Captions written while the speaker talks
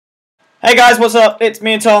Hey guys, what's up? It's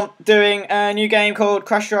me and Tom doing a new game called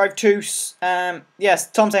Crash Drive 2.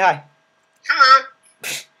 Yes, Tom, say hi. Hello.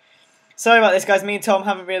 Sorry about this, guys. Me and Tom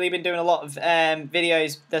haven't really been doing a lot of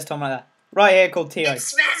videos. There's Tom right there. Right here, called Tio.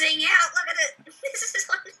 It's spazzing out. Look at it. This is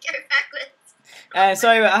want to go backwards.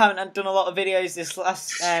 Sorry, I haven't done a lot of videos this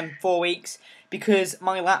last 4 weeks because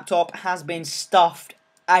my laptop has been stuffed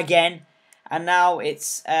again, and now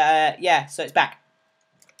it's yeah, so it's back.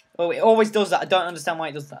 Oh, it always does that. I don't understand why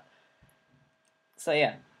it does that. So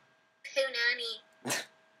yeah. Punani.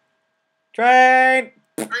 Train.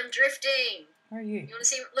 I'm drifting. Where are you? You want to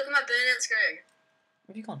see? Look at my burnouts, Greg. Where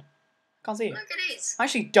have you gone? I can't see you. Look at these. I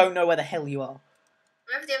actually don't know where the hell you are.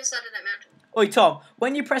 I'm over the other side of that mountain. Oi, Tom,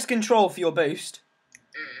 when you press control for your boost,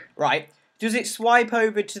 right, does it swipe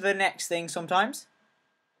over to the next thing sometimes?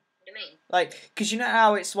 What do you mean? Like, because you know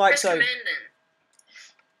how it swipes Press over?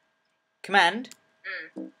 command then.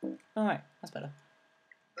 Command? Alright, that's better.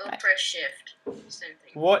 Or press shift. Same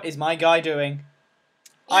thing. What is my guy doing?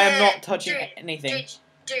 I am Yeah, not touching dude, anything.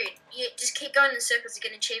 Dude, you just keep going in circles to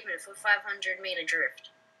get an achievement for 500-meter drift.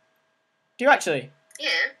 Do you actually? Yeah.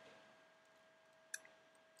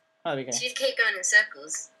 Oh, there we go. So you keep going in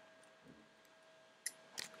circles.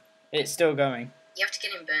 It's still going. You have to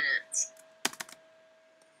get in burnouts.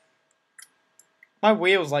 My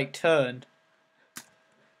wheel's like turned.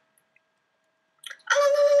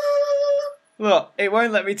 Look, it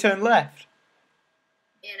won't let me turn left.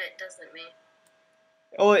 Yeah, no, it does let me.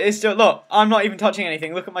 Oh, it's still. Look, I'm not even touching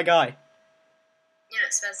anything. Look at my guy. Yeah,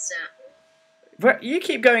 it spazzes out. But you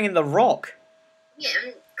keep going in the rock. Yeah,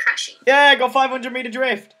 I'm crashing. Yeah, I got 500-meter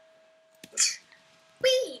drift.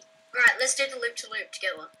 Whee! Right, let's do the loop-to-loop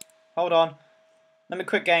together. Hold on. Let me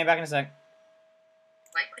quit game. Back in a sec.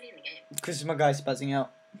 Why quit in the game? Because my guy's buzzing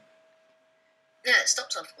out. No, it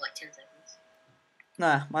stops after like 10 seconds.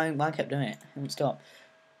 Nah, mine kept doing it. It wouldn't stop.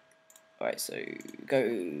 Alright, so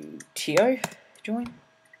go Tio. Join.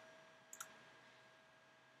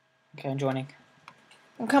 Okay, I'm joining.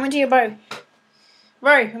 I'm coming to you, bro.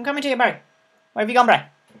 Bro, I'm coming to you, bro. Where have you gone, bro?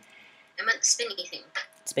 I'm at the spinny thing.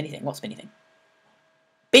 Spinny thing. What spinny thing?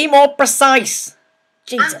 Be more precise.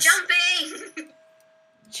 Jesus. I'm jumping!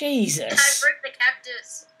 Jesus. I broke the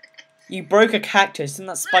cactus. You broke a cactus. Didn't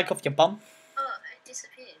that spike off your bum? Oh, it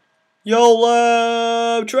disappeared.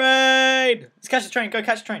 YOLO! Train! Let's catch the train. Go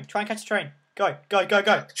catch the train. Try and catch the train. Go, go, go,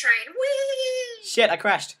 go. The train. Whee! Shit, I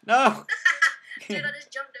crashed. No! Dude, I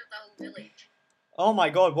just jumped over the whole village. Oh my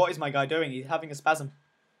god, what is my guy doing? He's having a spasm.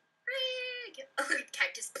 Oh,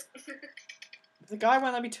 cactus. The guy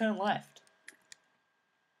won't let me turn left.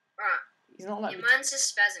 Right. He's not letting Yeah, me. mine's just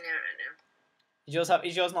spazzing out right now.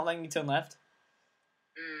 Is yours not letting me turn left?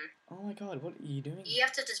 Mm. Oh my god, what are you doing? You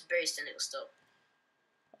have to just boost and it'll stop.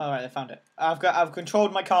 Alright, I found it. I've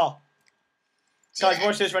controlled my car. See Guys, that?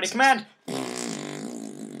 watch this. Ready? Command! That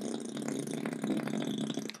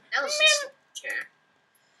was just...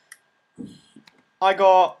 Yeah. I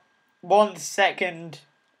got 1 second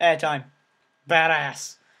airtime.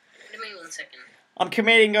 Badass. Give me 1 second. I'm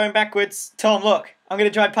committing going backwards. Tom, look. I'm going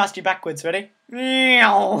to drive past you backwards. Ready?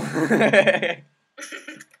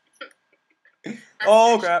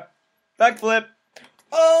 Oh, crap. Backflip.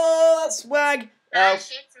 Oh, that's swag. Ah,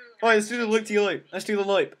 shit, Oh, let's do the loop-to-loop. Let's do the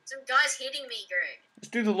loop. Some guy's hitting me, Greg. Let's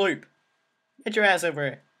do the loop. Get your ass over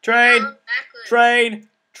here. Train. Oh, backwards. Train.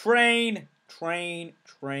 Train. Train.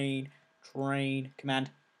 Train. Train.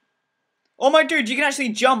 Command. Oh my dude, you can actually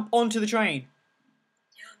jump onto the train.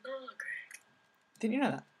 Yeah, no, Greg. Didn't you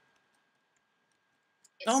know that?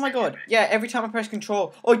 It's Oh my not god. Greg. Yeah, every time I press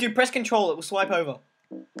control. Oh dude, press control, it will swipe over.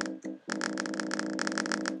 Oh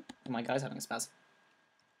my guy's having a spaz.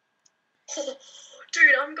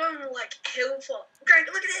 Dude, I'm going like hell for... Greg,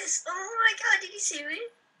 look at this! Oh my god, did you see me?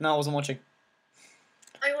 No, I wasn't watching.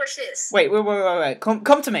 Oh, watch this. Wait.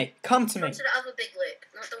 Come to me. Come to me. Come to the other big loop,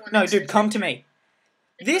 not the one No, next to dude, the come train. to me.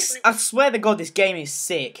 Come This, to me. I swear to God, this game is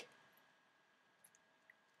sick.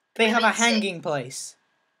 They have a Really sick. hanging place.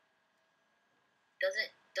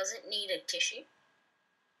 Does it need a tissue?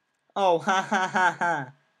 Oh, ha ha ha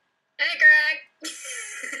ha. Hey, Greg!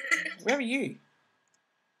 Where are you?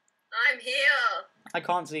 I'm here, I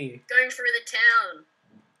can't see you. going through the town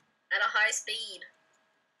at a high speed.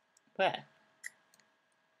 Where?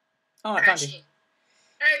 Oh, I found you. Crashing.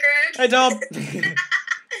 Hey, Greg! Hey, Tom.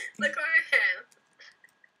 Look where I am.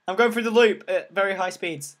 I'm going through the loop at very high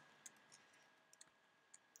speeds.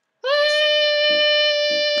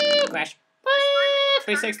 Crash.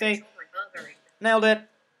 360. Oh my god, Greg. Nailed it.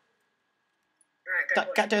 Alright, Greg,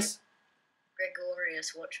 watch Cactus. me.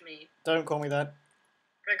 Gregorius, watch me. Don't call me that.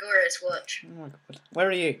 Gregorius, watch. Oh my god. Where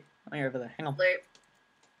are you? Oh, you're over there. Hang on. Loop.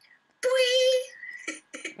 Boing!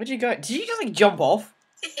 Where'd you go? Did you just like jump off?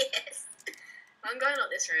 Yes. I'm going up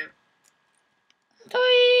this ramp.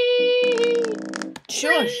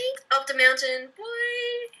 Shush. Whee! Up the mountain,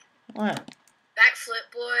 boy. Right.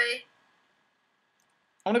 Backflip, boy.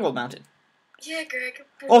 I want to go up the mountain. Yeah, Greg.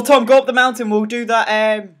 Oh, Tom, go up the mountain. We'll do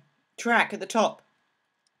that track at the top.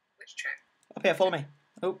 Which track? Up here, follow me.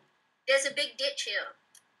 Oh, There's a big ditch here.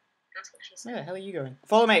 That's what she said. where the hell are you going?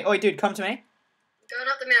 Follow me. Oh, dude, come to me. Going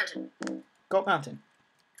up the mountain. Go up mountain.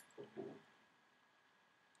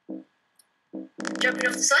 Jumping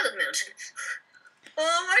off the side of the mountain.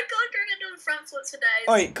 Oh my god, Greg, I'm doing front flips for days.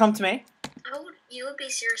 Oh, come to me. You would be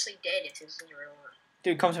seriously dead if this was real life.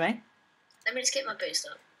 Dude, come to me. Let me just get my boost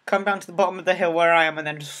up. Come down to the bottom of the hill where I am and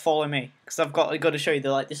then just follow me. Because I've got to show you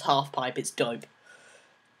this half pipe. It's dope.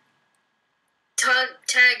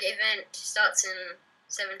 Tag event starts in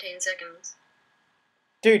 17 seconds.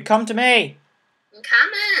 Dude, come to me. I'm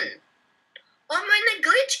coming. Oh, I'm in a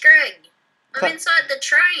glitch, Greg. I'm inside the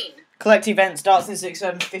train. Collect event starts in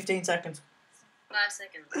 15 seconds. 5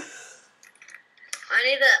 seconds.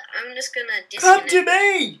 I'm just gonna disconnect. Come to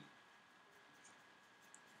me!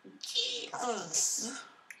 Jesus.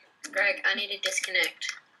 Greg, I need to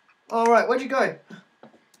disconnect. Alright, where'd you go?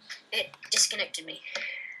 It disconnected me.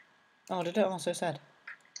 Oh, did it? Oh, so sad.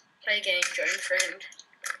 Play game, join friend.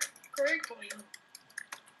 Greg, boy.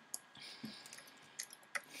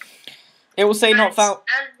 It will say not found.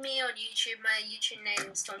 Add me on YouTube. My YouTube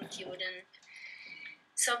name is Tom Jordan.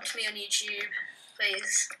 Sub to me on YouTube,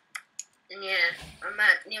 please. And yeah, I'm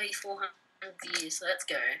at nearly 400 views, so let's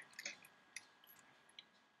go.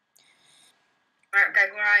 Alright,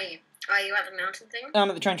 Greg, where are you? Are you at the mountain thing? I'm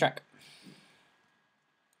at the train track.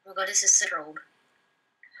 Oh my god, this is so old.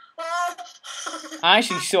 Oh! I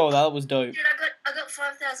actually saw that. That was dope. Dude, I got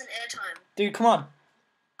 5,000 airtime. Dude, come on.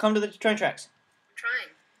 Come to the train tracks. I'm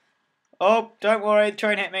trying. Oh, don't worry. The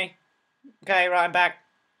train hit me. Okay, right, I'm back.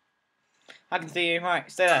 I can see you. Right,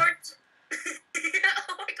 stay there. Oh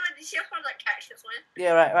my god, did you see how far that cactus went?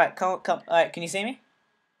 Yeah, right. Come. Alright, can you see me?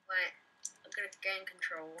 Wait, I'm gonna gain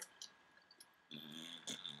control.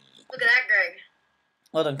 Look at that, Greg.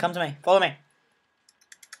 Well done. Come to me. Follow me.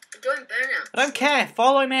 I'm doing burnout. I don't care.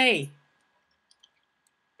 Follow me.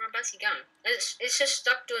 Whereabouts you going? It's just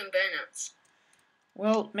stuck doing burnouts.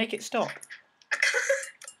 Well, make it stop.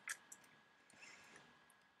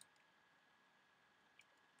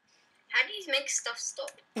 How do you make stuff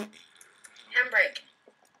stop? Handbrake.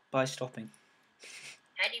 By stopping.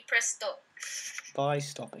 How do you press stop? By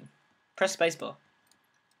stopping. Press spacebar.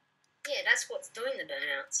 Yeah, that's what's doing the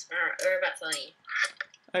burnouts. Alright, whereabouts are you?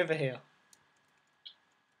 Over here.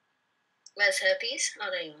 Where's Herpes? Oh,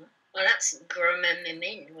 there you are. Oh, that's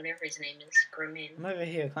Gromemin, whatever his name is. Gromin. I'm over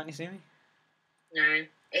here. Can't you see me? No.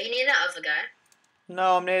 Are you near that other guy?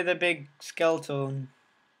 No, I'm near the big skeleton.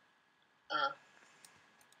 Oh.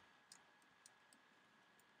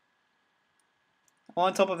 I'm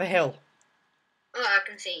on top of a hill. Oh, I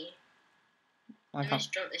can see you. I can't.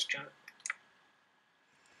 Let's jump.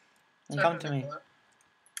 Come to me.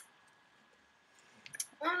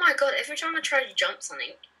 Oh my god, every time I try to jump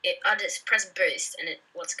something, I just press boost and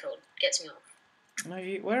gets me off. No,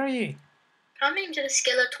 where are you? Come into the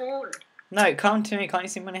skeleton. No, come to me. Can't you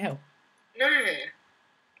see me on a hill? No.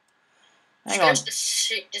 Hang on.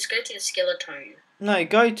 Just go to the skeleton. No,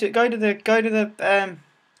 go to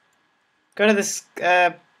this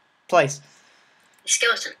place. The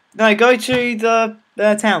skeleton. No, go to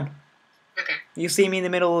the town. Okay. You see me in the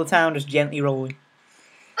middle of the town, just gently rolling.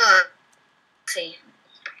 See.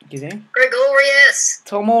 You see me? Gregorius.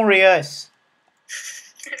 Tomorius.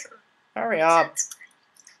 Hurry up.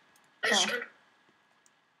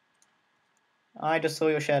 I just saw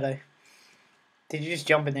your shadow. Did you just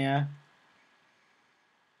jump in the air?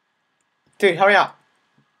 Dude, hurry up.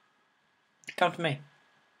 Come to me.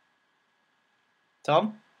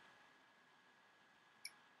 Tom?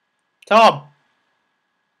 Tom!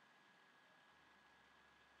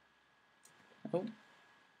 Oh.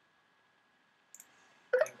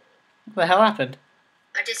 What the hell happened?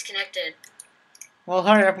 I disconnected. Well,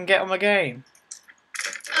 hurry up and get on the game.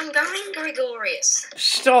 I'm going Gregorius.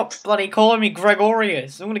 Stop bloody calling me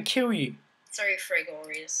Gregorius. I'm gonna kill you. Sorry,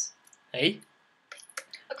 Gregorius. Hey?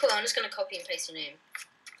 Oh, cool. I'm just gonna copy and paste your name.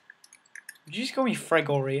 Did you just call me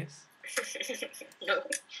Fregorius? No.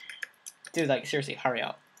 Dude, like, seriously, hurry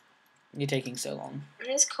up. You're taking so long. I'm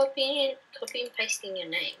just copying and pasting your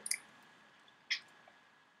name.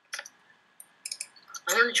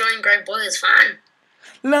 I want to join Greg Boy, it's fine.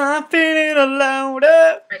 Laughing in a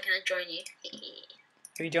louder. Wait, can I join you?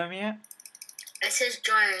 Have you joined me yet? It says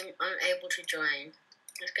join, I'm able to join.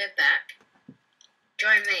 Let's go back.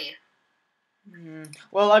 Join me.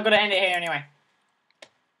 Well, I've got to end it here anyway.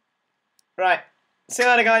 Right. See you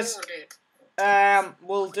later, guys.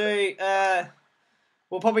 Oh, dude.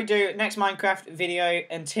 We'll probably do next Minecraft video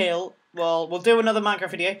until, well, we'll do another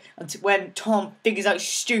Minecraft video until when Tom figures out his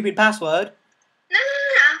stupid password. No.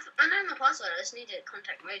 I know my password. I just need to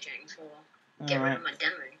contact Mojang for get rid of my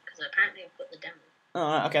demo because apparently I've got the demo.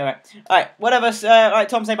 Alright, okay, right. Alright, whatever. Alright,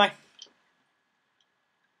 Tom, say bye.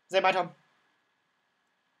 Say bye, Tom.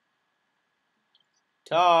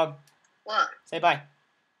 Tom. What? Say bye.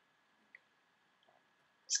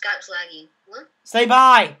 Skype's laggy. What? Say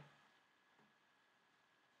bye.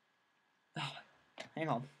 Oh, hang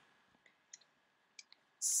on.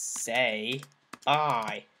 Say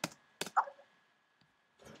bye.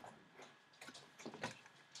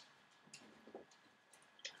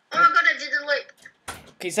 Oh my god, I did the loop.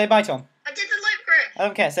 Can you say bye, Tom? I did the loop, Chris. I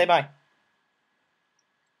don't care. Say bye.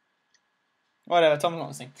 Whatever. Tom's not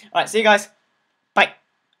listening. Alright, see you guys. Bye.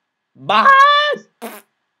 Bye.